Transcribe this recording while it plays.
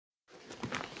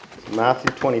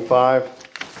Matthew 25,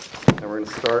 and we're going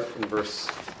to start in verse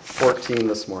 14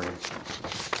 this morning.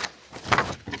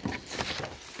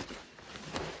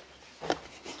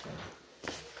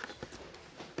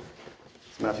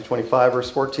 Matthew 25, verse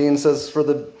 14 says, "For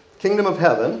the kingdom of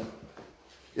heaven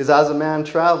is as a man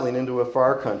traveling into a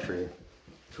far country,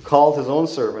 who called his own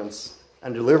servants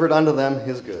and delivered unto them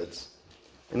his goods.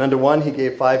 And unto one he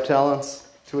gave 5 talents,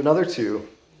 to another 2,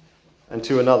 and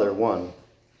to another 1.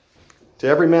 To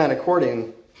every man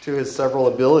according to his several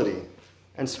ability,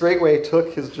 and straightway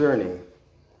took his journey.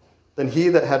 Then he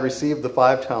that had received the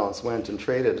 5 talents went and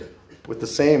traded with the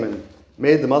same, and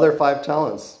made them other 5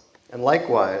 talents. And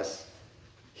likewise,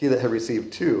 he that had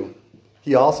received 2,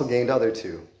 he also gained other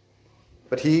 2.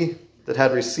 But he that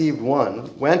had received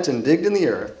 1 went and digged in the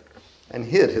earth, and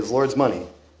hid his Lord's money.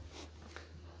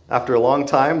 After a long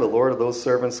time, the Lord of those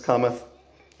servants cometh,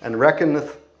 and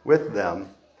reckoneth with them.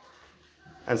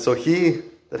 And so he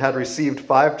that had received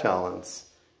 5 talents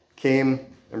came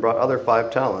and brought other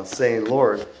 5 talents, saying,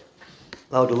 Lord,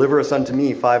 thou deliverest unto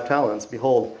me 5 talents.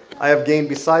 Behold, I have gained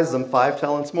besides them 5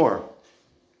 talents more.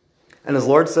 And his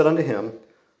Lord said unto him,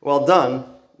 Well done,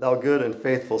 thou good and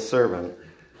faithful servant.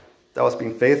 Thou hast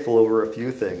been faithful over a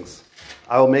few things.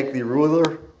 I will make thee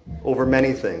ruler over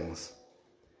many things.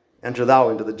 Enter thou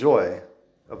into the joy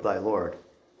of thy Lord.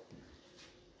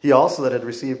 He also that had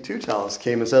received 2 talents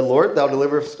came and said, Lord, thou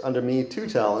deliverest unto me 2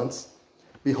 talents.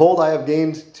 Behold, I have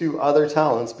gained 2 other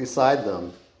talents beside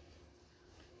them.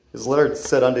 His Lord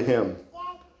said unto him,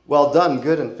 Well done,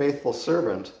 good and faithful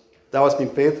servant. Thou hast been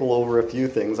faithful over a few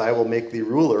things. I will make thee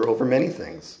ruler over many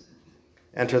things.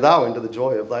 Enter thou into the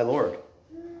joy of thy Lord.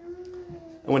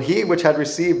 And when he which had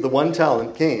received the 1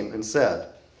 talent came and said,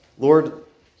 Lord,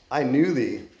 I knew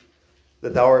thee,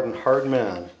 that thou art an hard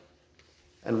man,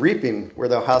 and reaping where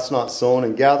thou hast not sown,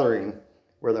 and gathering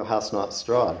where thou hast not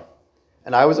strawed.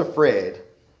 And I was afraid,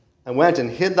 and went and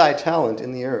hid thy talent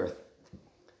in the earth.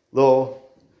 Lo,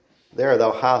 there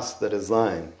thou hast that is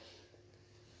thine.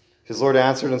 His Lord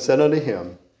answered and said unto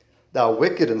him, Thou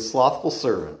wicked and slothful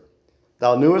servant,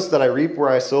 thou knewest that I reap where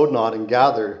I sowed not, and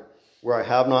gather where I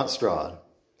have not strawed.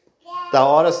 Thou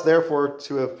oughtest therefore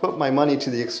to have put my money to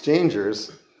the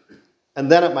exchangers, and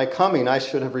then at my coming I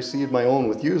should have received my own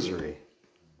with usury.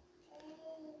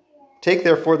 Take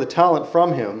therefore the talent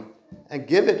from him, and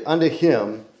give it unto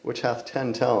him which hath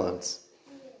 10 talents.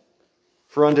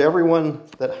 For unto everyone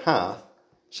that hath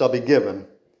shall be given,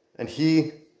 and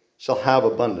he shall have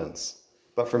abundance.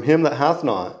 But from him that hath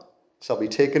not shall be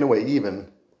taken away even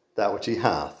that which he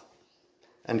hath.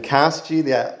 And cast ye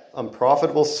that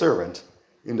unprofitable servant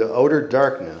into outer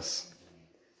darkness.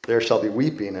 There shall be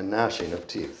weeping and gnashing of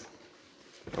teeth.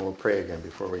 And we'll pray again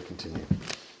before we continue.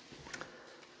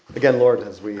 Again, Lord,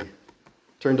 as we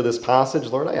turn to this passage,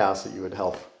 Lord, I ask that you would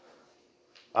help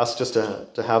us just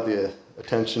to have the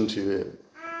attention to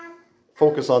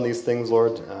focus on these things,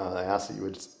 Lord. I ask that you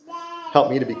would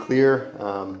help me to be clear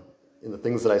in the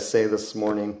things that I say this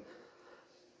morning,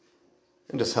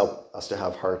 and just help us to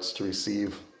have hearts to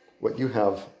receive what you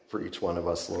have for each one of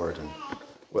us, Lord. And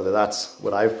whether that's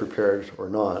what I've prepared or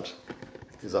not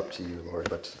is up to you, Lord.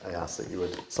 But I ask that you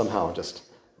would somehow just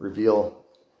reveal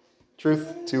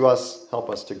truth to us, help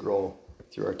us to grow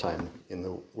through our time in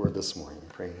the Word this morning.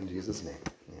 Praying in Jesus' name.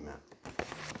 Amen.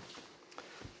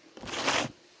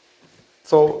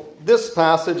 So this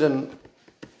passage, and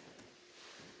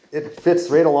it fits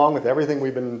right along with everything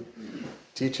we've been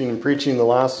teaching and preaching the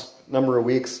last number of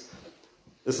weeks.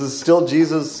 This is still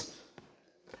Jesus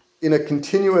in a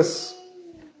continuous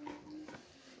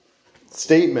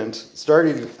statement,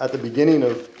 starting at the beginning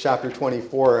of chapter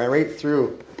 24 and right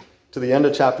through to the end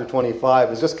of chapter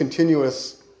 25. It's just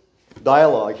continuous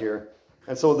dialogue here.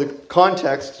 And so the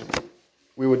context,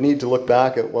 we would need to look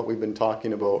back at what we've been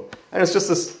talking about. And it's just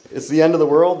this, it's the end of the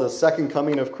world, the second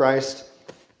coming of Christ,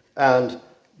 and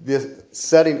the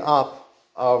setting up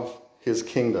of his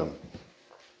kingdom.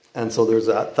 And so there's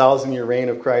a 1,000-year reign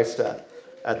of Christ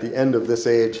at the end of this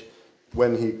age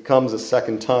when he comes a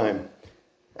second time.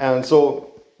 And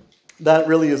so that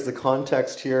really is the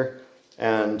context here.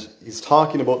 And he's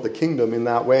talking about the kingdom in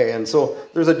that way. And so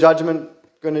there's a judgment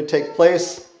going to take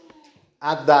place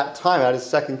at that time, at his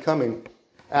second coming.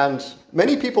 And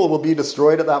many people will be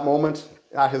destroyed at that moment,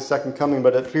 at his second coming.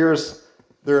 But it appears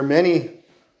there are many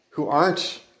who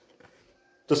aren't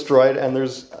destroyed. And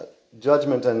there's a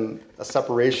judgment and a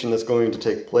separation that's going to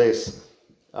take place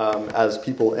as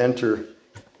people enter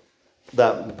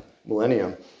that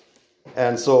millennium.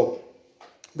 And so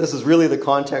this is really the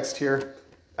context here.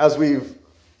 As we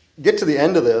get to the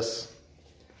end of this,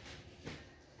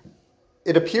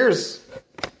 it appears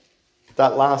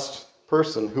that last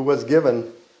person who was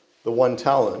given the 1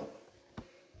 talent,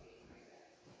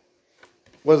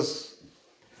 if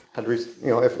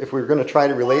we were going to try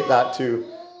to relate that to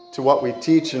what we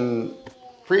teach and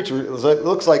preach, it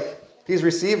looks like he's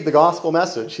received the gospel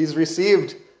message. He's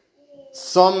received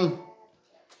some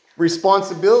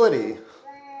responsibility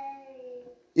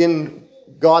in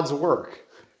God's work.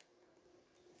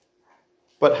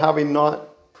 But having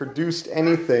not produced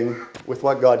anything with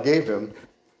what God gave him,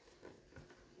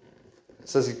 it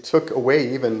says he took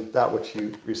away even that which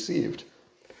he received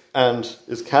and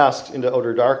is cast into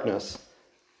outer darkness.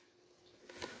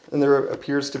 And there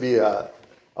appears to be a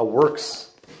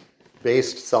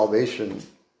works-based salvation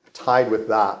tied with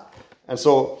that. And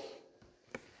so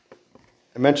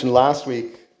I mentioned last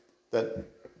week that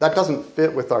doesn't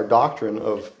fit with our doctrine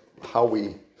of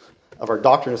our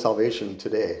doctrine of salvation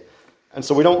today. And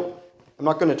so I'm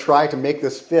not going to try to make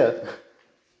this fit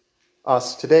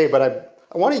us today, but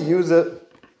I want to use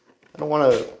it. I don't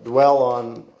want to dwell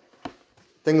on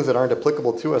things that aren't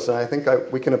applicable to us, and I think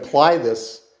we can apply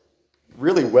this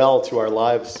really well to our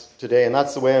lives today, and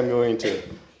that's the way I'm going to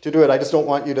do it. I just don't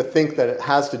want you to think that it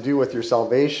has to do with your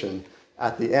salvation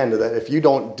at the end, that if you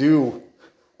don't do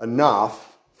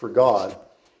enough for God,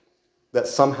 that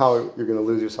somehow you're going to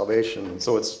lose your salvation. And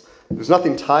so there's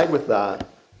nothing tied with that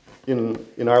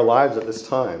in our lives at this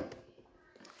time.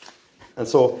 And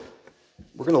so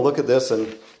we're going to look at this,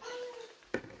 and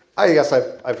I guess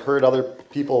I've heard other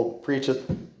people preach it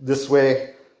this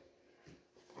way.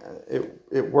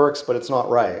 It works, but it's not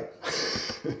right.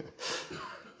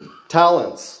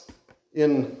 Talents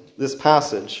in this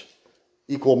passage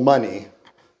equal money,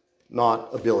 not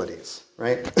abilities,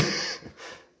 right?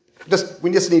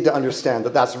 We just need to understand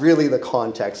that that's really the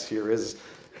context here. Is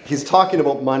he's talking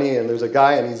about money, and there's a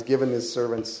guy, and he's given his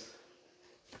servants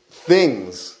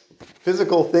things,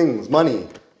 physical things, money,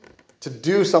 to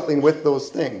do something with those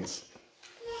things.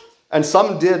 And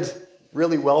some did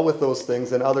really well with those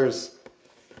things, and others,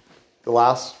 the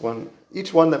last one,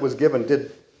 each one that was given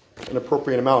did an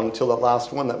appropriate amount until that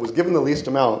last one that was given the least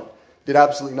amount did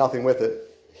absolutely nothing with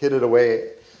it, hid it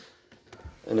away,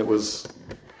 and it was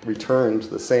returned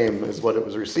the same as what it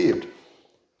was received.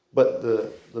 But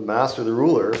the master, the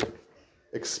ruler,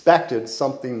 expected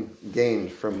something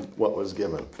gained from what was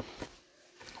given.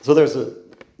 So here's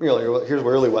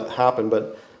really what happened,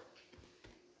 but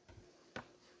I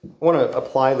want to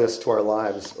apply this to our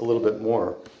lives a little bit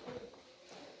more.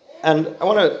 And I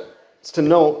want to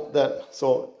note that,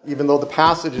 so even though the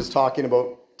passage is talking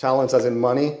about talents as in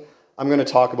money, I'm going to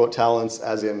talk about talents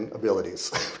as in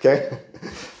abilities, okay?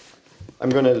 I'm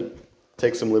going to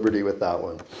take some liberty with that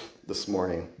one this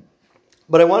morning.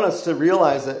 But I want us to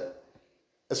realize that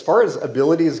as far as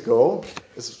abilities go,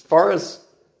 as far as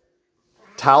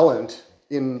talent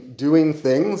in doing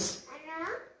things,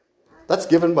 that's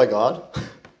given by God.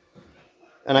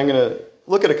 And I'm going to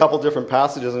look at a couple different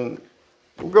passages, and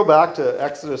we'll go back to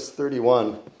Exodus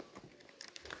 31.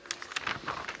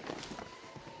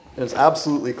 And it's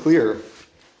absolutely clear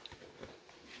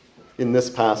in this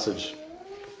passage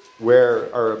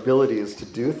where our abilities to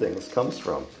do things comes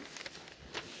from.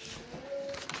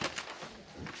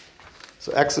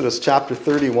 So Exodus chapter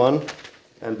 31,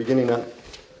 and beginning at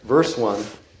verse 1.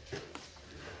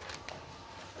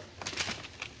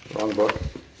 Wrong book.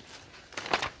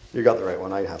 You got the right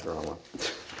one. I have the wrong one.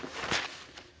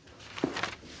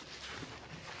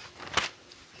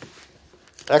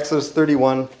 Exodus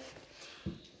 31,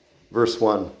 verse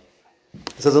 1.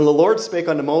 It says, "And the Lord spake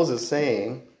unto Moses,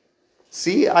 saying,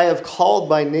 See, I have called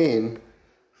by name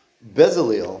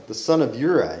Bezaleel, the son of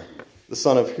Uri, the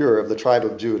son of Hur, of the tribe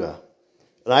of Judah.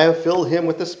 And I have filled him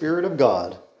with the Spirit of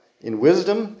God, in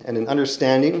wisdom and in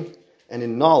understanding and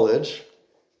in knowledge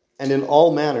and in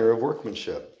all manner of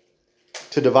workmanship,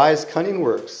 to devise cunning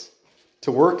works,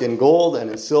 to work in gold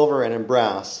and in silver and in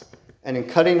brass, and in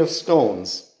cutting of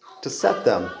stones, to set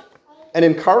them, and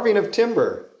in carving of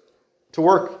timber, to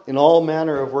work in all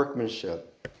manner of workmanship.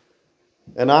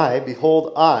 And I,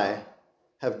 behold, I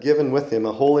have given with him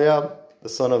Aholiab, the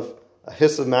son of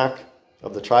Ahisamach,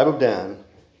 of the tribe of Dan,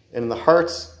 and in the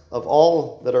hearts of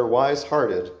all that are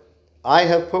wise-hearted, I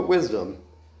have put wisdom,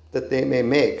 that they may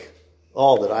make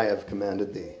all that I have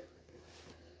commanded thee."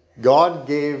 God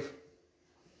gave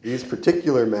these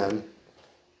particular men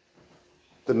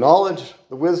the knowledge,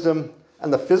 the wisdom,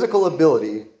 and the physical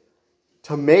ability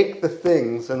to make the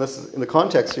things, and this is in the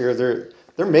context here,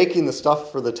 they're making the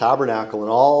stuff for the tabernacle and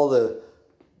all the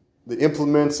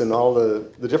implements and all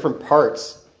the different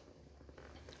parts.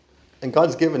 And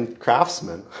God's given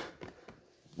craftsmen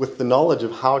with the knowledge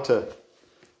of how to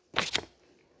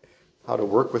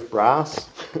work with brass,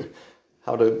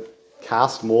 how to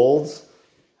cast molds,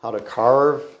 how to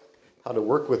carve, how to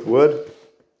work with wood.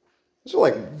 These are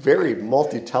like very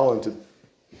multi-talented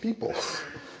people.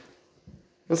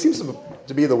 It seems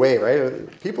to be the way,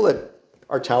 right? People that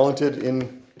are talented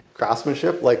in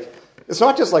craftsmanship, like, it's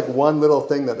not just like one little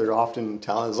thing that they're often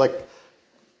talented. It's like,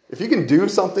 if you can do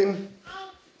something,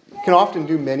 you can often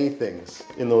do many things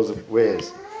in those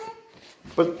ways.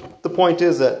 But the point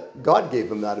is that God gave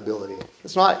them that ability.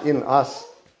 It's not in us.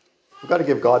 We've got to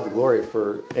give God the glory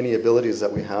for any abilities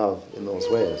that we have in those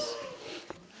ways.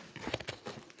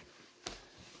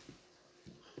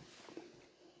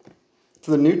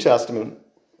 To the New Testament,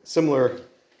 similar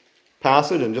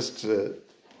passage, and just to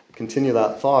continue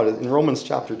that thought, in Romans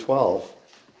chapter 12,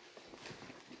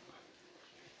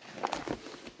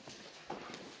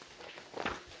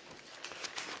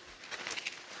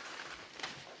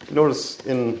 notice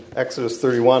in Exodus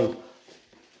 31,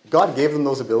 God gave them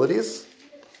those abilities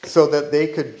so that they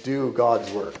could do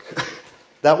God's work.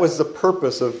 That was the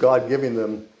purpose of God giving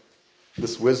them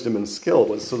this wisdom and skill,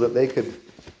 was so that they could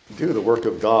do the work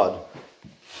of God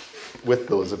with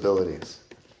those abilities.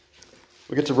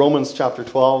 We get to Romans chapter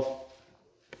 12,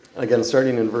 again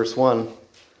starting in verse 1. It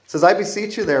says, I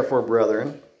beseech you therefore,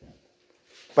 brethren,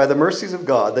 by the mercies of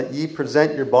God, that ye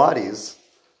present your bodies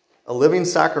a living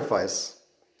sacrifice,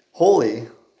 holy,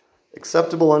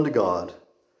 acceptable unto God,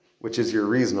 which is your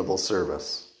reasonable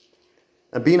service.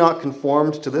 And be not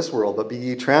conformed to this world, but be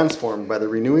ye transformed by the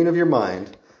renewing of your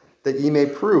mind, that ye may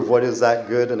prove what is that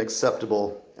good and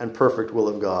acceptable and perfect will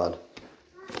of God.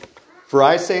 For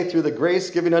I say through the grace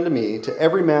given unto me, to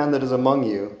every man that is among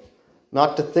you,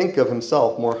 not to think of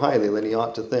himself more highly than he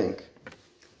ought to think,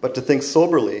 but to think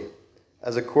soberly,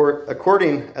 as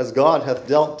according as God hath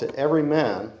dealt to every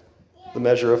man the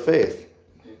measure of faith.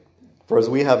 For as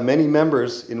we have many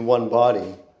members in one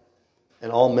body,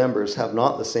 and all members have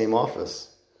not the same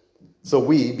office, so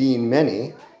we, being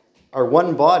many, are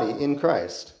one body in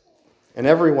Christ, and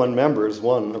every one members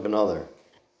one of another.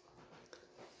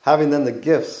 Having then the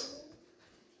gifts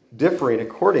differing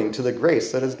according to the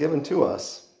grace that is given to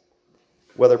us,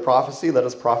 whether prophecy, let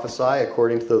us prophesy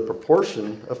according to the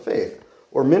proportion of faith,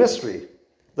 or ministry,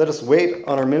 let us wait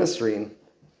on our ministering,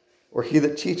 or he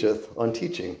that teacheth on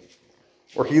teaching,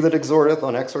 or he that exhorteth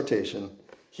on exhortation,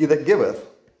 he that giveth,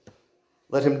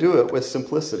 let him do it with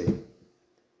simplicity.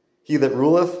 He that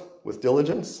ruleth with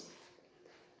diligence,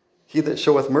 he that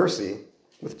showeth mercy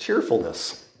with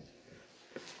cheerfulness.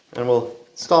 And we'll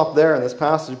stop there in this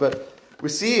passage, but we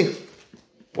see,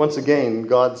 once again,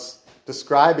 God's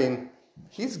describing,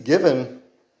 he's given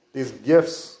these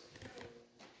gifts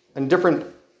and different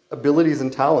abilities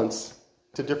and talents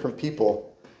to different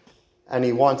people, and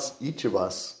he wants each of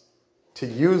us to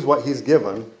use what he's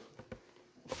given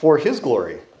for his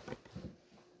glory.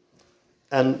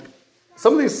 And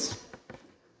some of these,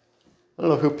 I don't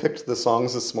know who picked the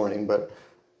songs this morning, but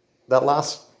that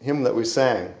last hymn that we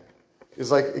sang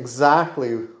is like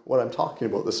exactly what I'm talking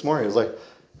about this morning. It's like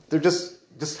they're just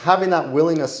having that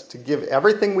willingness to give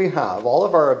everything we have, all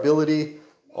of our ability,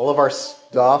 all of our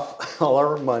stuff, all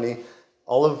our money,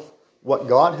 all of what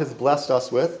God has blessed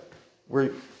us with,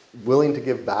 we're willing to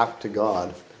give back to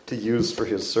God to use for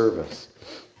his service.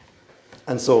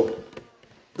 And so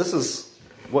this is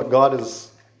what God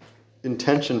is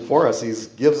intention for us. He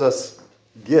gives us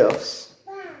gifts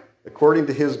according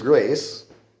to his grace,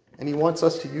 and he wants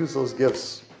us to use those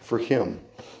gifts for him.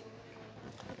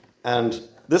 And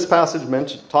this passage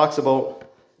talks about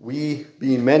we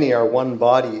being many are one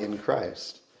body in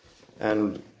Christ.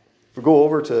 And if we go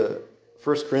over to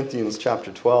 1 Corinthians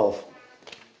chapter 12,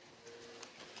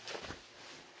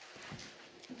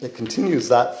 it continues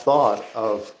that thought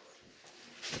of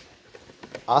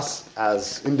us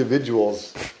as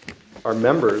individuals are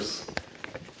members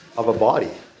of a body.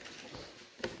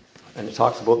 And it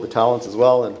talks about the talents as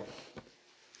well. And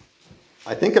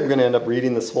I think I'm going to end up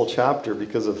reading this whole chapter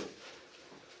because it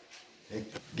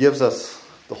gives us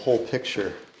the whole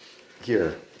picture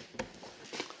here.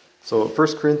 So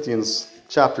 1 Corinthians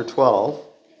chapter 12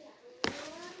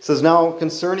 says, Now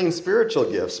concerning spiritual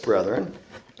gifts, brethren,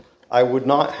 I would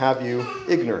not have you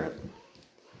ignorant.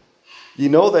 Ye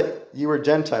know that ye were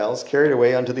Gentiles carried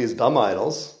away unto these dumb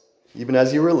idols, even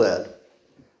as ye were led.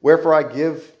 Wherefore I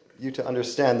give you to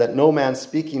understand that no man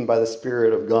speaking by the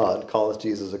Spirit of God calleth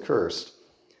Jesus accursed,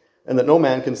 and that no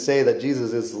man can say that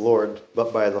Jesus is the Lord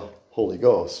but by the Holy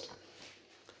Ghost.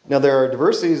 Now there are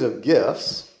diversities of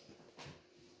gifts,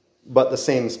 but the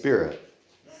same Spirit.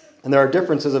 And there are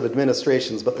differences of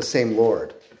administrations, but the same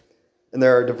Lord. And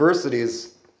there are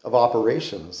diversities of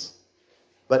operations,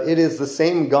 but it is the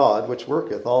same God which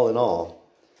worketh all in all.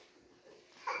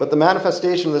 But the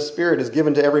manifestation of the Spirit is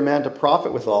given to every man to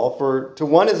profit withal, for to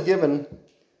one is given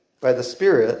by the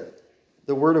Spirit,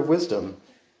 the word of wisdom.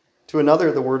 To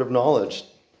another, the word of knowledge,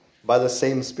 by the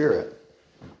same Spirit.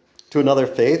 To another,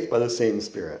 faith, by the same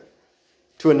Spirit.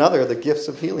 To another, the gifts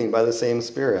of healing, by the same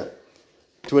Spirit.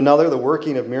 To another, the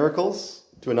working of miracles.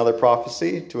 To another,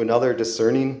 prophecy. To another,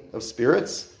 discerning of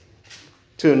spirits.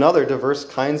 To another, diverse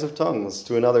kinds of tongues.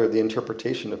 To another, the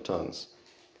interpretation of tongues.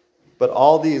 But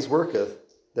all these worketh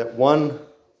that one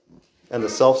and the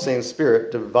selfsame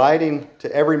Spirit, dividing to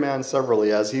every man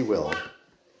severally as he will.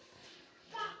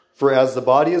 For as the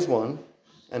body is one,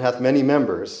 and hath many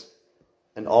members,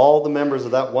 and all the members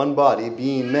of that one body,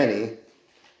 being many,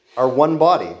 are one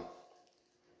body,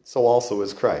 so also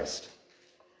is Christ.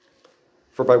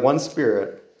 For by one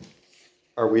Spirit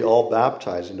are we all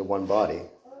baptized into one body,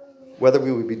 whether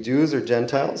we be Jews or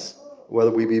Gentiles, whether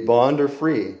we be bond or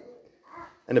free,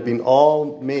 and have been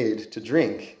all made to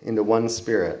drink into one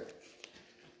Spirit.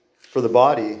 For the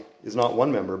body is not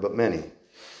one member, but many.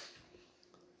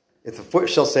 If the foot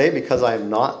shall say, because I am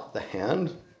not the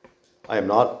hand, I am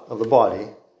not of the body,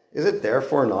 is it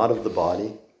therefore not of the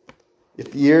body?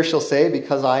 If the ear shall say,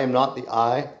 because I am not the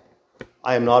eye,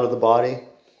 I am not of the body,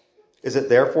 is it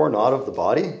therefore not of the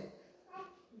body?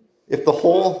 If the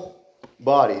whole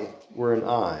body were an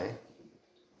eye,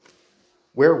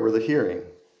 where were the hearing?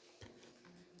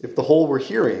 If the whole were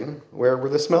hearing, where were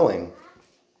the smelling?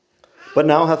 But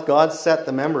now hath God set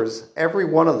the members, every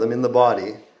one of them in the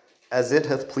body, as it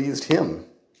hath pleased him.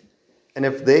 And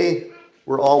if they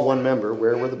were all one member,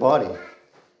 where were the body?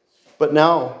 But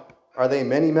now are they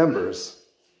many members,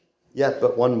 yet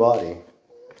but one body.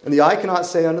 And the eye cannot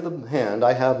say unto the hand,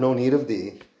 I have no need of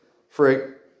thee,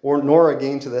 nor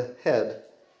again to the head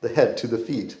to the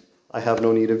feet, I have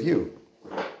no need of you.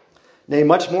 Nay,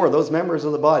 much more, those members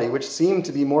of the body which seem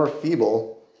to be more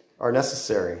feeble are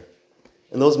necessary.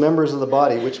 And those members of the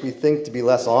body which we think to be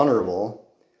less honorable,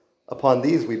 upon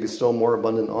these we bestow more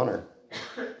abundant honor.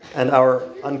 And our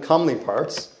uncomely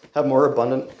parts have more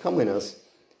abundant comeliness.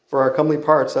 For our comely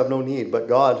parts have no need, but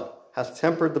God hath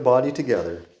tempered the body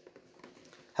together,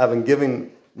 having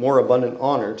given more abundant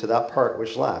honor to that part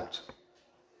which lacked,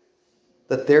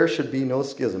 that there should be no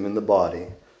schism in the body,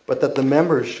 but that the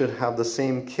members should have the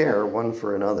same care one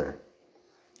for another.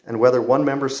 And whether one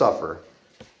member suffer,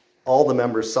 all the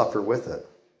members suffer with it.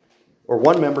 Or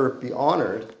one member be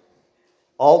honored,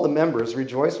 all the members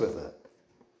rejoice with it.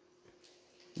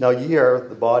 Now ye are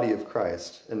the body of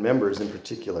Christ, and members in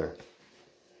particular.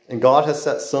 And God has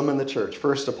set some in the church,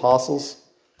 first apostles,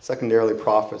 secondarily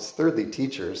prophets, thirdly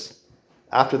teachers,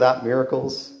 after that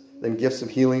miracles, then gifts of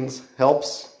healings,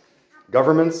 helps,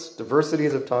 governments,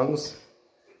 diversities of tongues.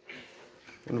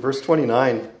 In verse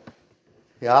 29,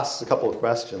 he asks a couple of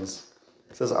questions.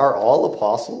 He says, are all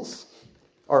apostles?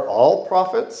 Are all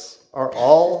prophets? Are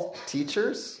all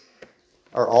teachers?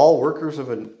 Are all workers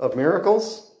of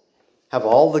miracles? Have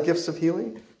all the gifts of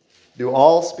healing? Do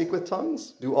all speak with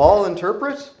tongues? Do all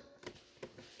interpret?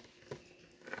 It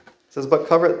says, but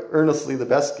covet earnestly the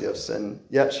best gifts, and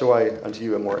yet show I unto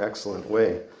you a more excellent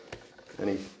way.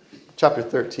 And chapter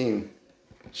 13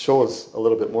 shows a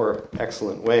little bit more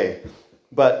excellent way.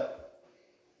 But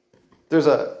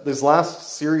this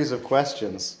last series of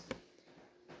questions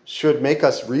should make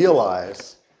us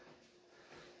realize,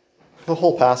 the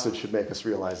whole passage should make us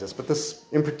realize this, but this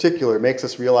in particular makes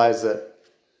us realize that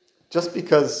just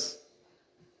because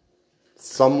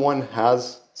someone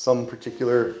has some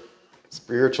particular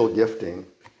spiritual gifting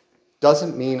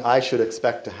doesn't mean I should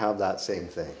expect to have that same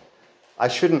thing. I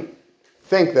shouldn't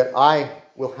think that I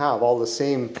will have all the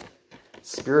same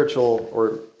spiritual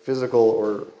or physical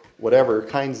or whatever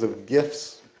kinds of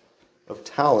gifts, of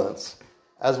talents,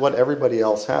 as what everybody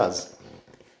else has.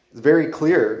 It's very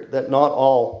clear that not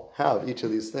all have each of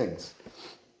these things.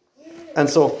 And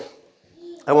so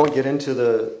I won't get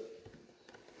into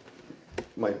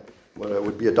what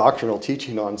would be a doctrinal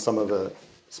teaching on some of the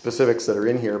specifics that are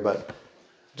in here, but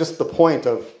just the point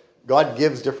of God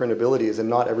gives different abilities, and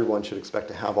not everyone should expect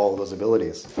to have all of those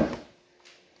abilities.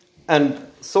 And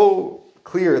so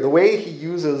clear, the way he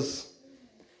uses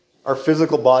our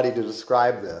physical body to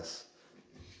describe this,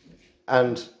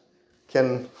 and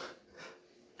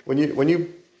when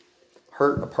you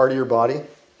hurt a part of your body,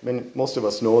 I mean, most of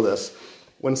us know this,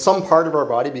 when some part of our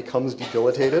body becomes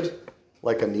debilitated,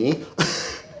 like a knee,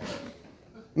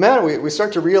 man, we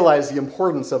start to realize the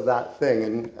importance of that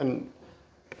thing. And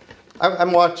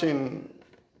I'm watching,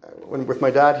 with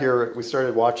my dad here, we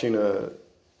started watching a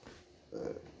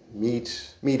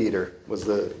Meat Eater was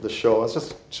the show. It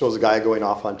just shows a guy going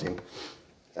off hunting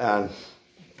and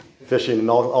fishing and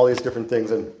all these different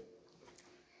things. And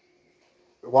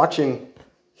watching,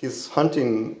 he's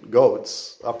hunting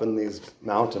goats up in these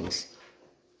mountains.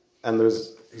 And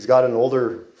he's got an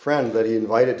older friend that he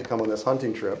invited to come on this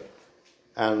hunting trip.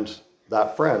 And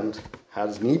that friend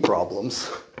has knee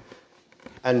problems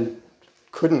and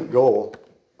couldn't go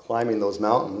climbing those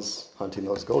mountains, hunting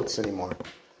those goats anymore.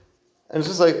 And it's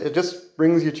just like, it just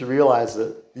brings you to realize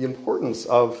that the importance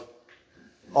of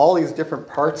all these different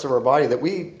parts of our body that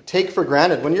we take for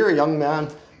granted. When you're a young man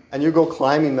and you go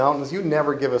climbing mountains, you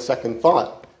never give a second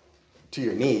thought to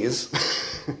your knees,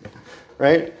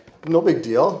 right? No big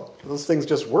deal. Those things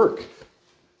just work.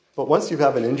 But once you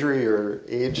have an injury or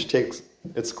age takes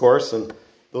its course and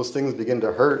those things begin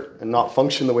to hurt and not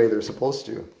function the way they're supposed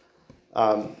to,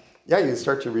 you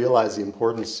start to realize the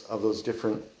importance of those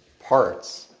different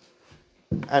parts.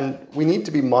 And we need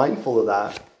to be mindful of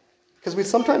that, because we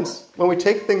sometimes, when we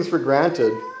take things for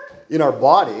granted in our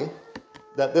body,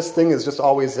 that this thing is just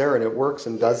always there and it works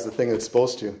and does the thing it's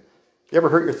supposed to. You ever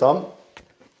hurt your thumb?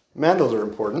 Man, those are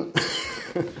important.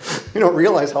 You don't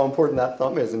realize how important that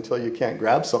thumb is until you can't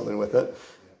grab something with it.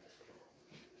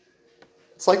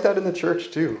 It's like that in the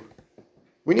church too.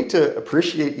 We need to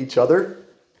appreciate each other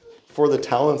for the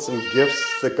talents and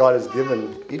gifts that God has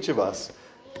given each of us.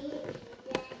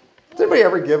 Does anybody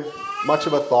ever give much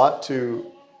of a thought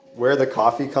to where the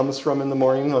coffee comes from in the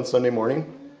morning on Sunday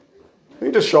morning?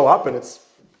 You just show up and a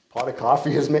pot of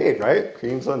coffee is made, right?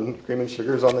 Cream and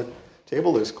sugar's on the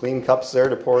table. There's clean cups there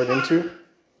to pour it into.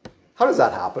 How does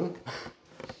that happen?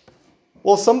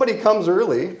 Well, somebody comes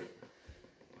early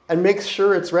and makes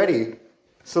sure it's ready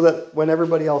so that when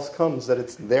everybody else comes, that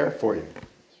it's there for you.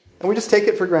 And we just take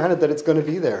it for granted that it's going to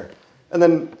be there. And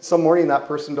then some morning that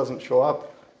person doesn't show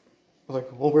up. We're like,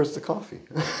 well, where's the coffee?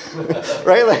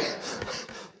 Right? Like,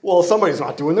 well, somebody's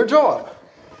not doing their job.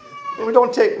 And we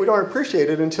don't appreciate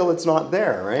it until it's not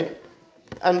there, right?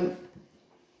 And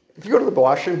if you go to the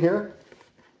washroom here,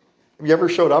 have you ever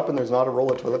showed up and there's not a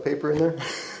roll of toilet paper in there?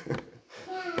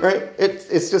 Right?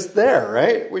 It's just there,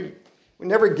 right? We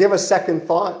never give a second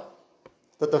thought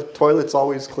that the toilet's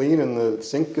always clean and the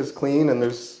sink is clean and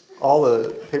there's all the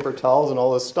paper towels and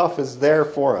all this stuff is there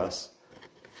for us.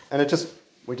 And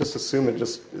we just assume it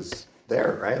just is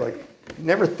there, right? Like, you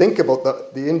never think about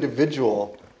the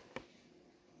individual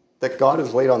that God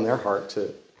has laid on their heart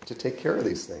to take care of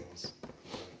these things.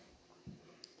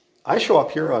 I show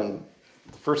up here on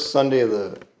the first Sunday of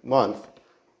the month,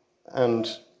 and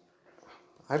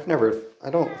I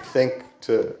don't think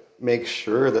to make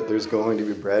sure that there's going to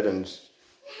be bread and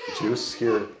juice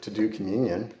here to do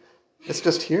communion. It's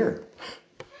just here.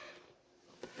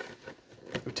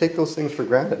 We take those things for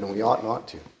granted, and we ought not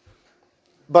to.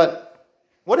 But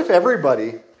what if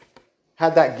everybody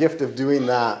had that gift of doing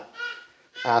that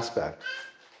aspect?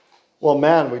 Well,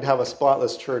 man, we'd have a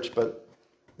spotless church, but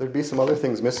there'd be some other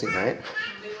things missing, right?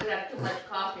 We would have too much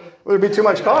coffee. There'd be too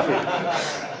much coffee.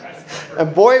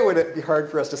 And boy, would it be hard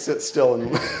for us to sit still.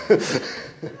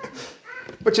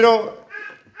 But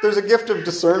there's a gift of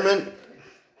discernment.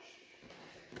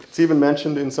 It's even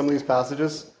mentioned in some of these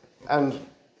passages. And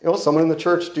someone in the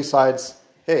church decides,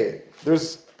 hey,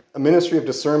 there's a ministry of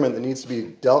discernment that needs to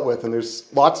be dealt with, and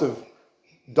there's lots of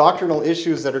doctrinal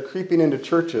issues that are creeping into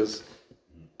churches.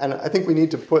 And I think we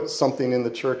need to put something in the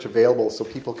church available so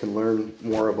people can learn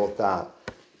more about that.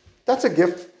 That's a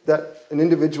gift that an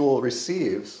individual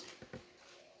receives.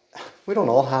 We don't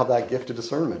all have that gift of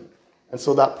discernment. And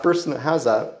so that person that has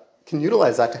that can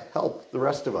utilize that to help the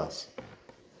rest of us.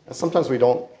 And sometimes we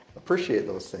don't appreciate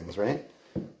those things, right?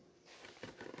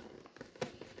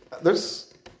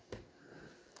 There's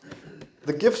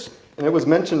the gifts, and it was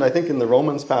mentioned, I think, in the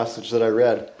Romans passage that I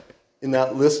read, in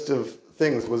that list of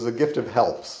things, was the gift of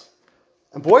helps.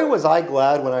 And boy, was I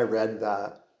glad when I read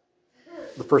that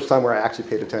the first time where I actually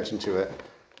paid attention to it.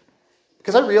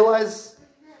 Because I realized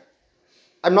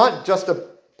I'm not just a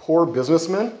poor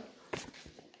businessman.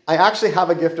 I actually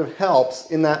have a gift of helps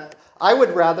in that I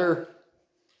would rather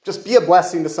just be a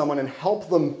blessing to someone and help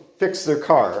them fix their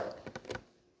car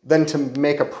than to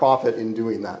make a profit in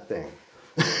doing that thing.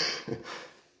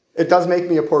 It does make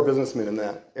me a poor businessman in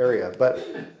that area, but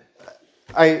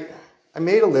I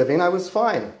made a living. I was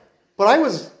fine. But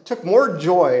I took more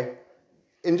joy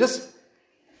in just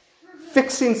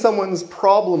fixing someone's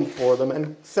problem for them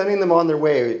and sending them on their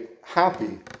way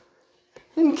happy.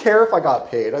 I didn't care if I got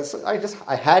paid.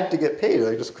 I had to get paid.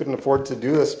 I just couldn't afford to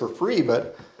do this for free,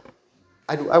 but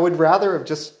I would rather have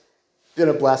just been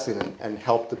a blessing and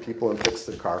helped the people and fixed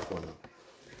their car for them.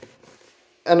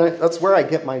 And that's where I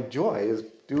get my joy, is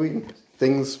doing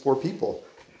things for people.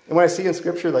 And when I see in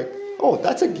Scripture, like, oh,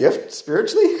 that's a gift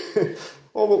spiritually?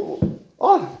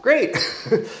 oh, great.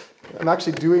 I'm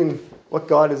actually doing what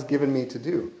God has given me to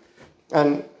do.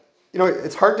 And,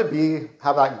 it's hard to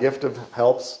have that gift of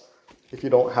helps if you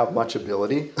don't have much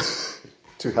ability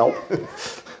to help.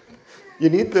 You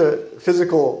need the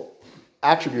physical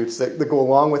attributes that go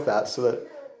along with that so that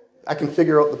I can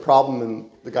figure out the problem in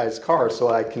the guy's car so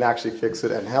I can actually fix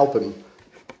it and help him.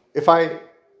 If I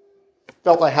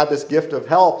felt I had this gift of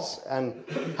helps and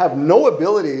have no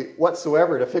ability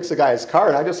whatsoever to fix a guy's car,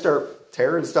 and I just start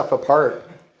tearing stuff apart,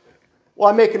 well,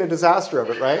 I'm making a disaster of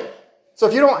it, right? So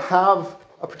if you don't have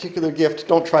a particular gift,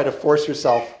 don't try to force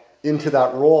yourself into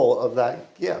that role of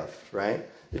that gift, right?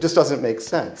 It just doesn't make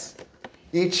sense.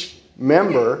 Each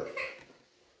member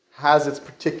has its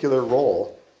particular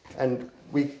role, and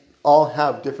we all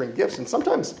have different gifts. And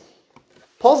sometimes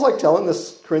Paul's like telling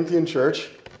this Corinthian church,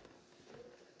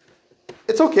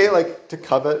 it's okay like to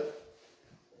covet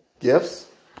gifts,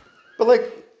 but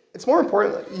like it's more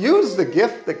important, like, use the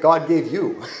gift that God gave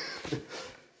you.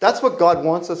 That's what God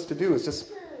wants us to do, is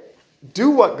just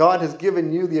do what God has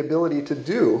given you the ability to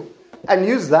do and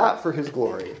use that for his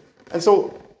glory. And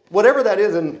so whatever that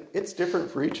is, and it's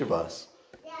different for each of us.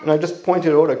 And I just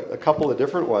pointed out a couple of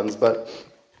different ones, but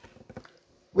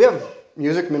we have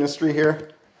music ministry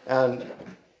here, and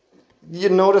you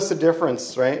notice a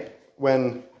difference, right?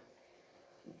 When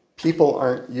people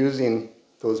aren't using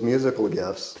those musical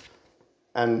gifts,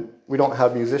 and we don't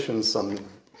have musicians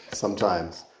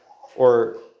sometimes,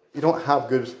 or you don't have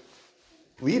good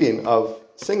leading of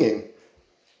singing.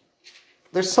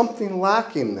 There's something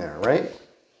lacking there, right?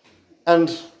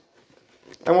 And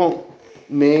I won't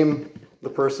name the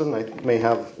person, I may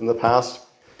have in the past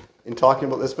in talking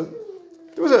about this, but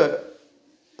there was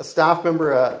a staff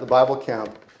member at the Bible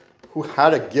camp who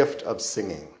had a gift of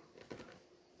singing.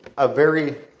 A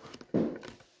very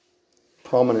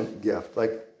prominent gift,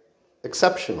 like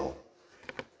exceptional.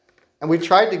 And we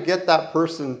tried to get that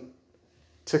person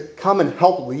to come and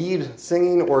help lead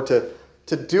singing, or to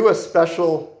do a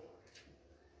special...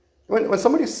 When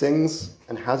somebody sings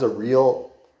and has a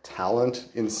real talent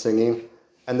in singing,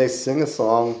 and they sing a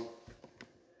song,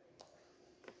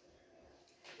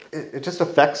 it just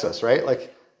affects us, right?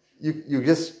 Like, you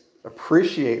just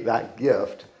appreciate that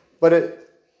gift, but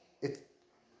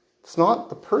it's not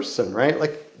the person, right?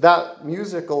 Like, that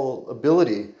musical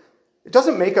ability, it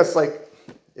doesn't make us like...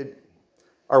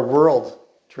 Our world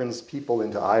turns people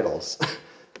into idols,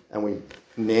 and we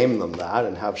name them that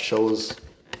and have shows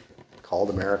called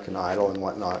American Idol and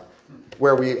whatnot,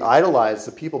 where we idolize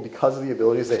the people because of the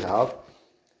abilities they have.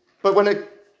 But when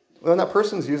that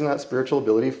person's using that spiritual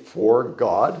ability for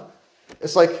God,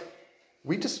 it's like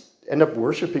we just end up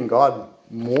worshiping God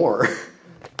more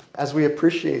as we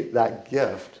appreciate that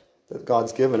gift that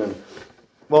God's given. And,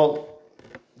 well,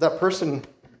 that person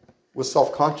was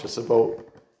self-conscious about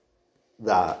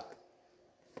that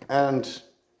and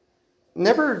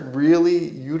never really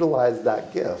utilized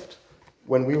that gift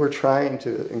when we were trying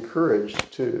to encourage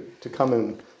to come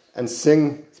in and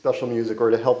sing special music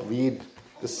or to help lead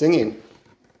the singing.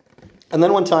 And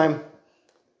then one time,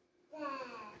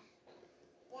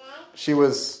 she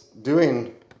was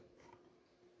doing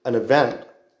an event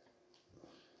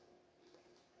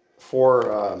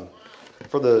for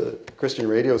the Christian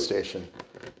radio station.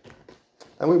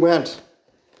 And we went,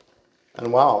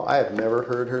 and wow, I have never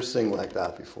heard her sing like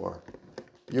that before.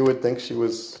 You would think she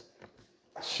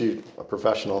a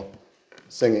professional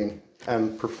singing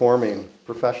and performing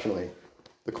professionally.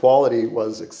 The quality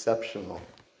was exceptional.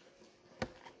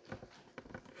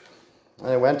 And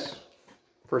I went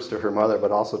first to her mother,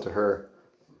 but also to her.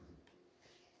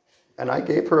 And I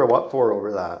gave her a what for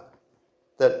over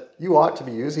that you ought to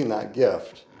be using that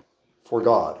gift for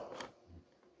God.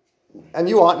 And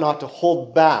you ought not to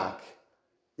hold back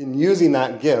in using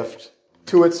that gift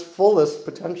to its fullest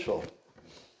potential.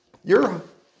 You're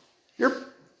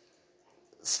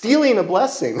stealing a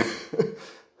blessing,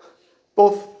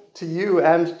 both to you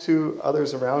and to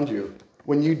others around you,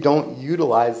 when you don't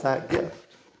utilize that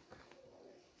gift.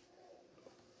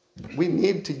 We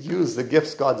need to use the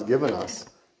gifts God's given us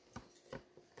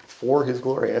for his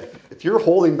glory. If you're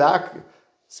holding back,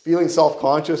 feeling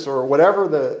self-conscious, or whatever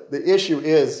the issue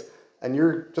is, and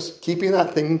you're just keeping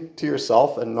that thing to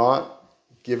yourself and not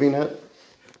giving it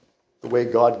the way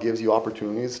God gives you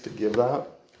opportunities to give that,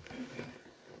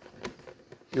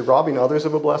 you're robbing others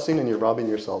of a blessing and you're robbing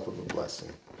yourself of a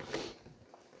blessing.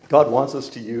 God wants us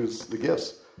to use the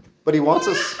gifts, but he wants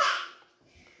us...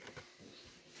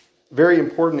 Very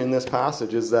important in this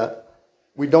passage is that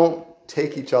we don't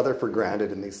take each other for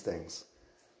granted in these things.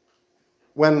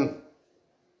 When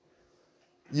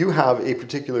you have a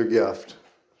particular gift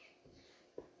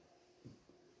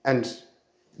and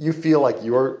you feel like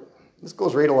this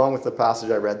goes right along with the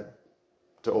passage I read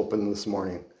to open this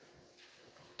morning,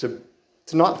 to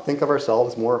not think of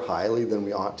ourselves more highly than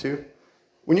we ought to.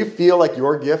 When you feel like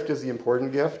your gift is the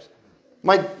important gift,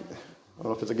 I don't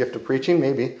know if it's a gift of preaching,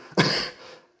 maybe.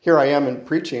 Here I am in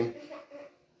preaching.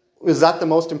 Is that the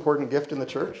most important gift in the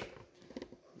church?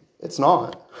 It's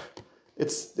not.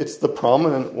 It's the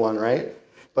prominent one, right?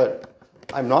 But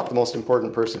I'm not the most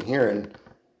important person here. And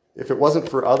if it wasn't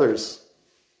for others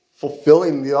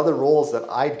fulfilling the other roles that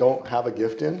I don't have a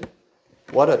gift in,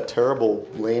 what a terrible,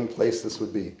 lame place this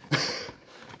would be.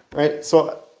 Right?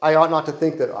 So I ought not to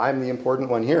think that I'm the important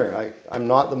one here. I'm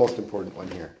not the most important one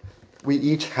here. We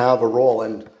each have a role,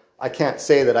 and I can't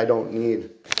say that I don't need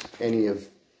any of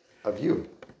you.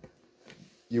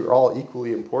 You're all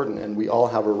equally important, and we all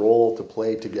have a role to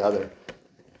play together.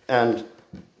 And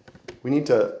we need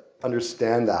to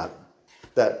understand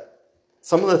that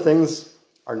some of the things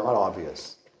are not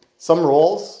obvious. Some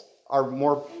roles are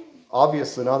more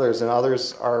obvious than others, and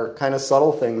others are kind of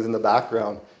subtle things in the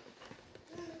background.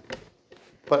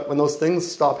 But when those things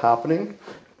stop happening,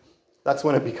 that's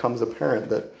when it becomes apparent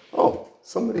that, oh,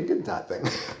 somebody did that thing,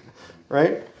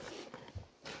 right?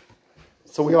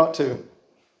 So we ought to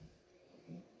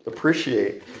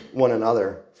appreciate one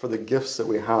another for the gifts that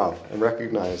we have and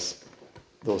recognize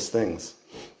those things.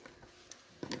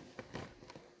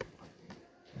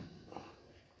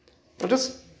 Now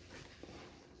this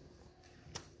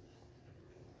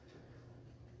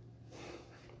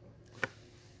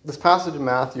passage in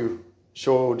Matthew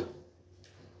showed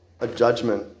a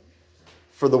judgment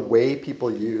for the way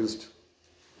people used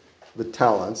the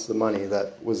talents, the money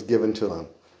that was given to them.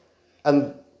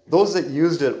 And those that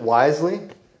used it wisely,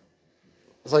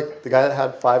 it's like the guy that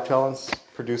had 5 talents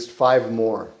produced 5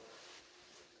 more.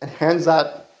 And hands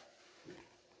that.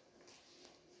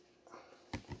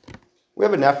 We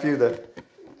have a nephew that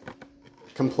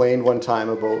complained one time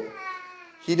about,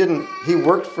 he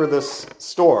worked for this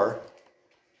store,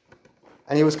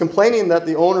 and he was complaining that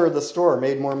the owner of the store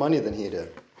made more money than he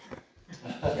did.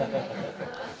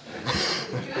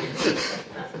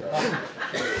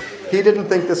 He didn't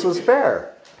think this was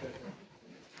fair.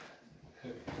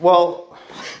 Well,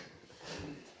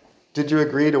 did you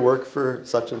agree to work for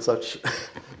such and such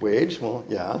wage? Well,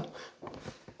 yeah.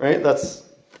 Right?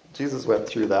 Jesus went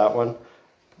through that one.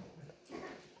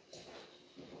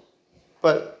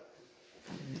 But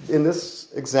in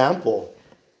this example,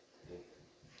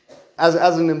 as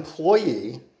an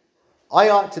employee, I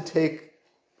ought to take,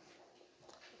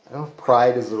 I don't know if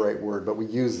pride is the right word, but we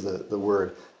use the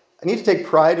word. I need to take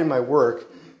pride in my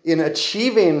work in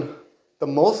achieving the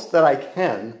most that I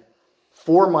can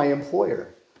for my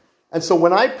employer. And so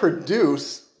when I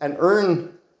produce and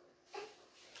earn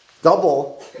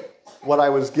double what I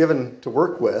was given to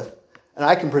work with, and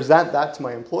I can present that to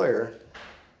my employer,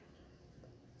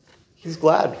 he's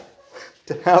glad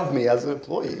to have me as an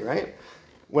employee, right?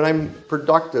 When I'm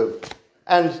productive.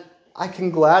 And I can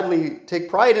gladly take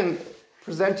pride in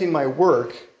presenting my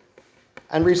work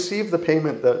and receive the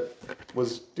payment that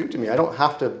was due to me. I don't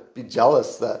have to be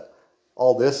jealous that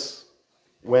all this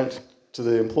went to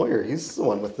the employer. He's the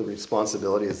one with the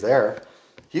responsibilities there.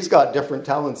 He's got different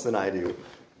talents than I do,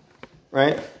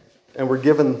 right? And we're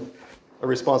given a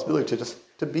responsibility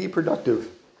to be productive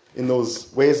in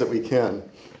those ways that we can.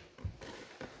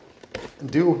 And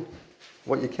do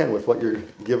what you can with what you're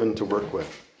given to work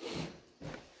with.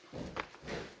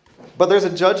 But there's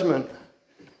a judgment.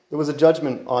 There was a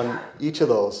judgment on each of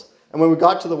those. And when we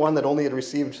got to the one that only had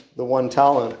received the 1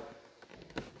 talent,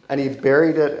 and he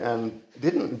buried it and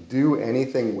didn't do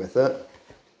anything with it,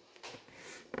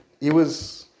 he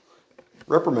was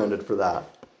reprimanded for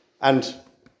that. And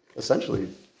essentially,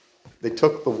 they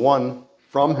took the 1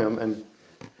 from him and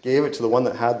gave it to the one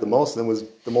that had the most and was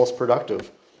the most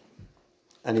productive.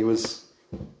 And he was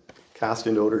cast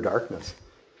into outer darkness.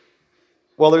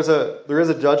 Well, there is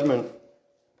a judgment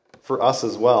for us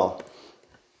as well.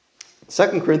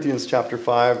 2 Corinthians chapter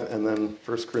 5 and then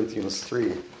 1 Corinthians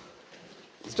 3.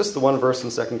 It's just the one verse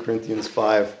in 2 Corinthians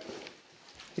 5.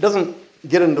 He doesn't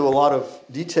get into a lot of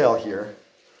detail here,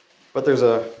 but there's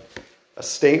a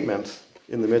statement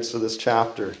in the midst of this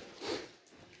chapter.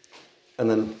 And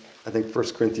then I think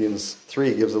 1 Corinthians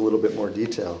 3 gives a little bit more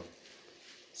detail.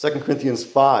 2 Corinthians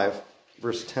 5,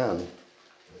 verse 10.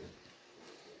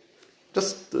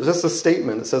 Just a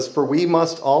statement. It says, "For we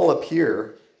must all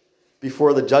appear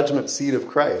before the judgment seat of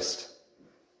Christ,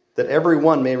 that every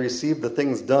one may receive the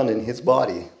things done in his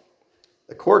body,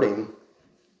 according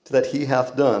to that he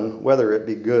hath done, whether it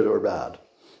be good or bad."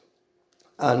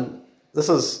 And this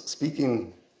is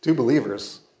speaking to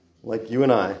believers like you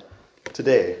and I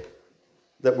today,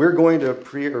 that we're going to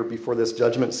appear before this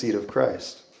judgment seat of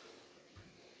Christ.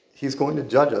 He's going to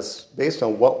judge us based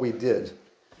on what we did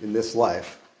in this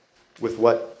life with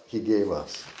what he gave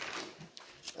us.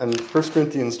 And 1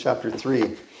 Corinthians chapter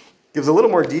 3 gives a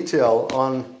little more detail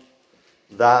on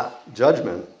that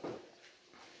judgment.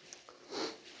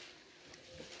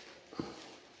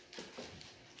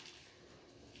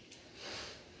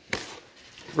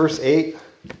 Verse 8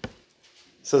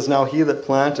 says, "Now he that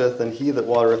planteth and he that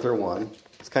watereth are one."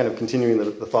 It's kind of continuing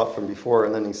the thought from before.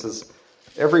 And then he says,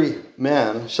 "Every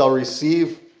man shall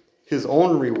receive his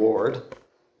own reward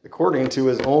according to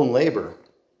his own labor.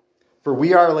 For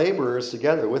we are laborers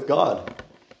together with God.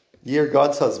 Ye are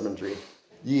God's husbandry,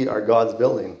 ye are God's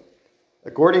building.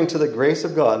 According to the grace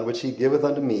of God which he giveth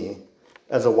unto me,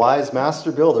 as a wise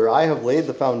master builder, I have laid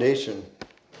the foundation,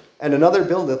 and another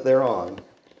buildeth thereon.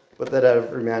 But that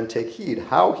every man take heed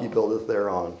how he buildeth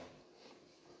thereon.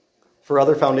 For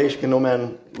other foundation can no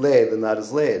man lay than that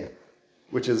is laid,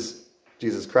 which is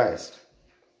Jesus Christ.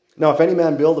 Now if any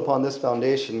man build upon this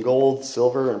foundation gold,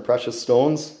 silver, and precious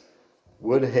stones,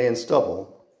 wood, hay, and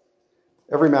stubble,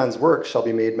 every man's work shall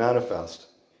be made manifest.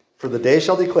 For the day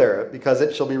shall declare it, because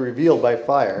it shall be revealed by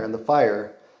fire, and the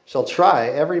fire shall try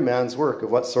every man's work of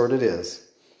what sort it is.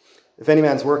 If any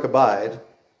man's work abide,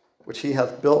 which he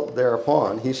hath built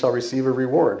thereupon, he shall receive a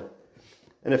reward.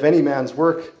 And if any man's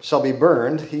work shall be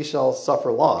burned, he shall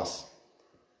suffer loss.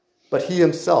 But he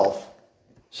himself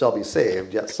shall be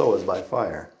saved, yet so as by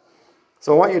fire."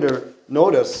 So I want you to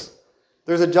notice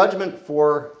there's a judgment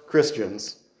for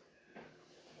Christians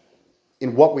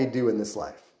in what we do in this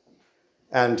life.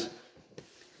 And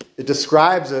it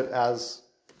describes it as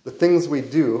the things we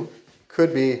do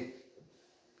could be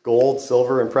gold,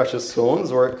 silver, and precious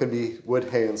stones, or it could be wood,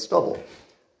 hay, and stubble.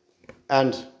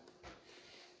 And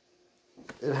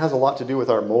it has a lot to do with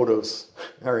our motives,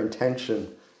 our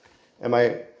intention.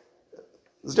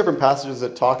 There's different passages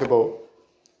that talk about,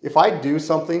 if I do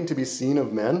something to be seen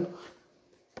of men,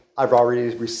 I've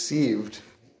already received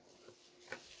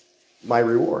my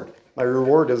reward. My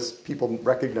reward is people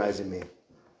recognizing me.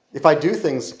 If I do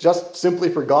things just simply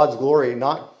for God's glory,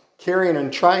 not caring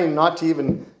and trying not to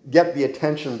even get the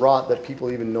attention brought that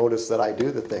people even notice that I do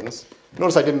the things.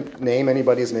 Notice I didn't name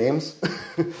anybody's names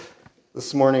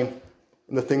this morning.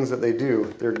 And the things that they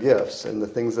do, their gifts, and the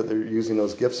things that they're using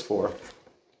those gifts for.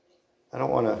 I don't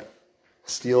want to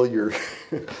steal your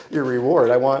your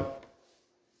reward. I want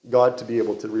God to be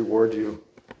able to reward you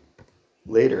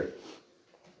later.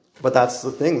 But that's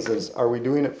the thing, is are we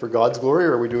doing it for God's glory,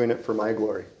 or are we doing it for my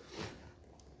glory?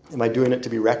 Am I doing it to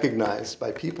be recognized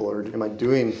by people, or am I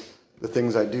doing the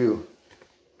things I do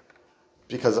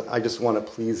because I just want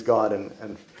to please God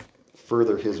and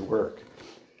further his work?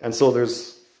 And so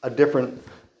there's a different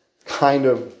kind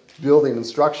of building and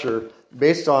structure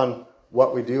based on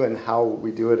what we do and how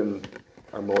we do it and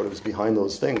our motives behind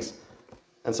those things.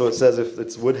 And so it says if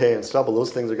it's wood, hay, and stubble,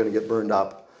 those things are going to get burned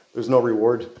up. There's no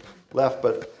reward left,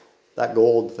 but that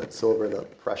gold, that silver,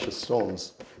 that precious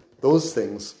stones, those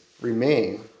things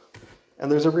remain, and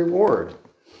there's a reward.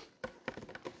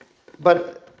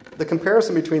 But the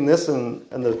comparison between this and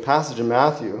the passage in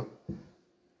Matthew,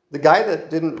 the guy that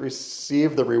didn't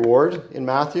receive the reward in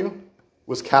Matthew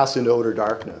was cast into outer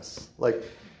darkness. Like,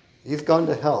 he's gone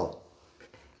to hell.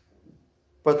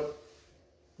 But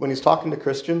when he's talking to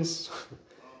Christians,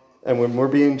 and when we're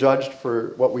being judged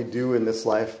for what we do in this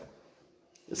life,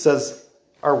 it says,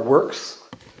 our works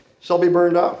shall be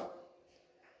burned up,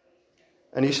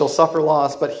 and he shall suffer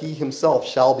loss, but he himself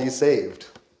shall be saved.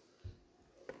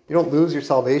 You don't lose your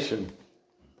salvation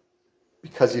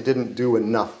because you didn't do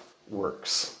enough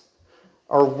works.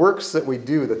 Our works that we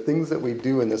do, the things that we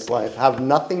do in this life, have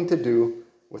nothing to do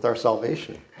with our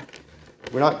salvation.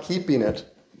 We're not keeping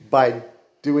it by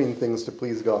doing things to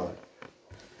please God.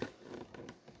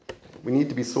 We need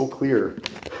to be so clear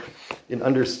in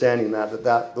understanding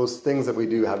that those things that we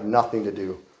do have nothing to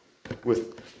do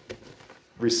with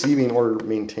receiving or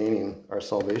maintaining our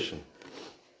salvation.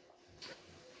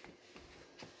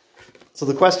 So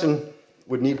the question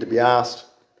would need to be asked,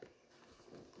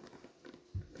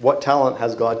 what talent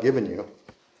has God given you?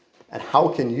 And how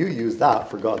can you use that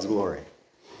for God's glory?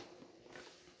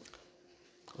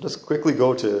 I'll just quickly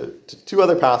go to two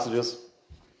other passages.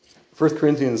 1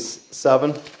 Corinthians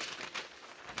 7.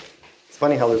 It's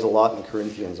funny how there's a lot in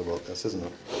Corinthians about this, isn't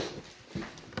it?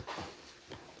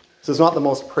 This is not the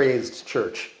most praised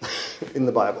church in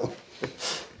the Bible,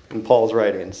 in Paul's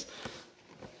writings.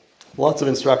 Lots of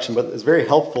instruction, but it's very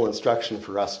helpful instruction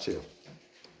for us too.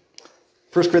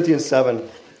 1 Corinthians 7,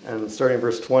 and starting in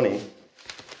verse 20, it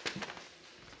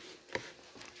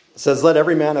says, "Let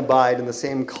every man abide in the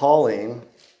same calling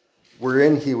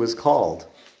wherein he was called.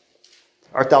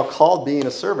 Art thou called being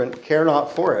a servant? Care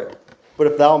not for it. But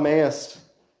if thou mayest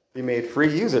be made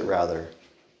free, use it rather.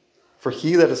 For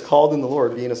he that is called in the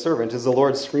Lord, being a servant, is the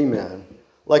Lord's free man.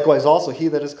 Likewise also he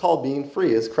that is called, being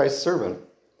free, is Christ's servant.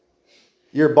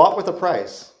 Ye are bought with a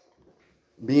price.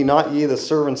 Be not ye the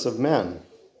servants of men.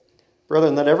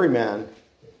 Brethren, let every man,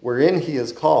 wherein he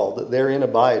is called, therein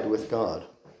abide with God.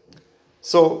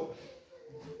 So,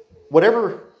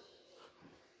 whatever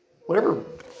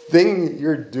thing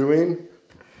you're doing,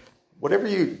 whatever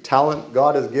talent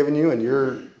God has given you, and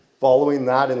you're following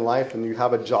that in life, and you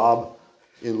have a job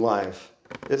in life,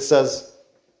 it says,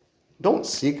 don't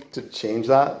seek to change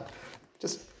that.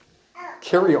 Just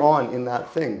carry on in that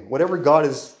thing. Whatever God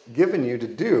has given you to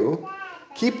do,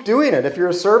 keep doing it. If you're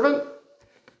a servant,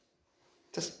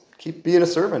 just keep being a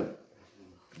servant.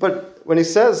 But when he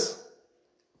says,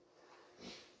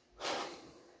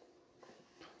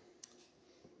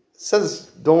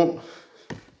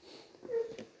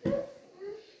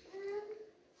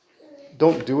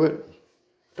 don't do it.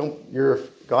 You're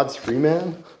God's free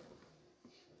man.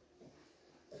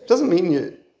 It doesn't mean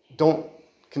you don't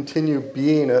continue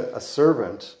being a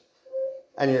servant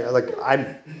and you're like,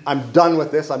 I'm done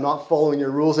with this, I'm not following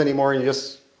your rules anymore, and you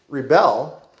just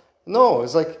rebel. No,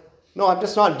 it's like, no, I'm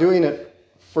just not doing it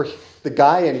for the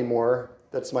guy anymore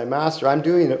that's my master. I'm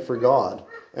doing it for God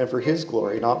and for his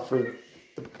glory, not for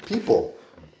the people.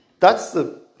 That's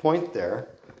the point there.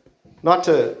 Not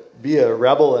to be a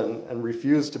rebel and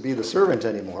refuse to be the servant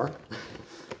anymore.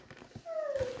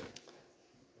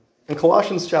 In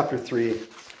Colossians chapter 3,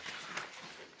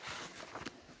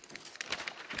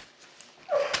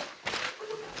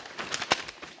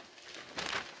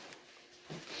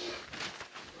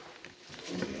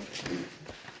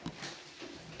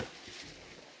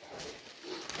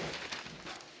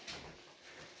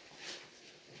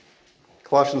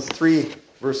 Colossians 3,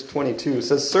 verse 22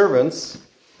 says, Servants,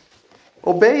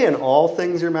 obey in all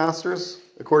things your masters,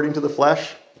 according to the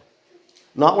flesh,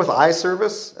 not with eye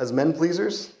service as men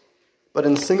pleasers, but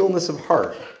in singleness of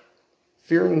heart,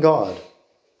 fearing God.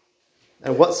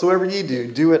 And whatsoever ye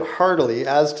do, do it heartily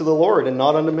as to the Lord and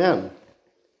not unto men,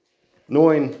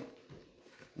 knowing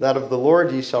that of the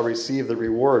Lord ye shall receive the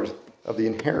reward of the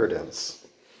inheritance,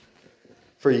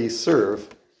 for ye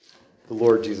serve the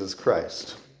Lord Jesus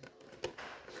Christ.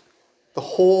 The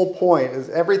whole point is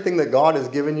everything that God has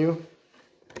given you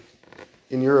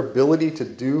in your ability to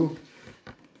do,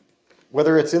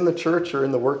 whether it's in the church or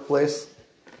in the workplace,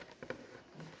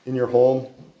 in your home,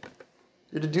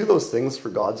 you're to do those things for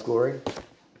God's glory,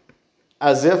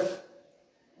 as if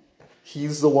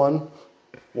he's the one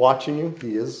watching you.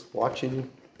 He is watching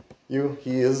you.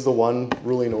 He is the one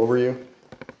ruling over you.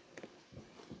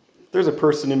 There's a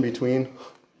person in between,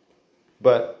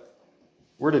 but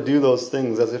we're to do those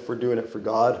things as if we're doing it for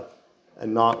God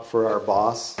and not for our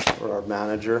boss or our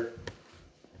manager.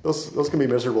 Those can be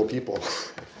miserable people.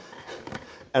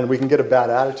 And we can get a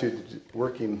bad attitude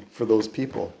working for those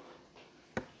people.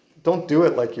 Don't do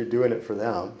it like you're doing it for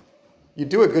them. You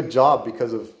do a good job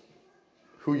because of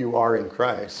who you are in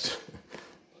Christ.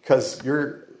 Because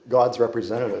you're God's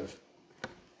representative.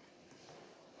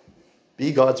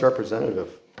 Be God's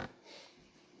representative.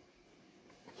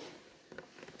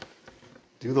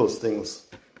 Do those things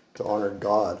to honor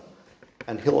God,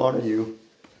 and he'll honor you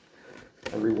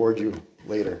and reward you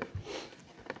later.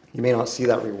 You may not see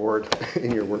that reward in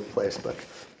your workplace, but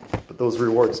those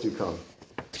rewards do come.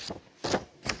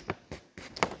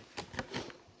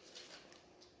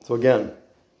 So again,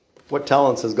 what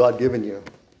talents has God given you?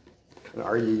 And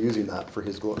are you using that for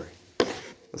his glory?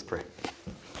 Let's pray.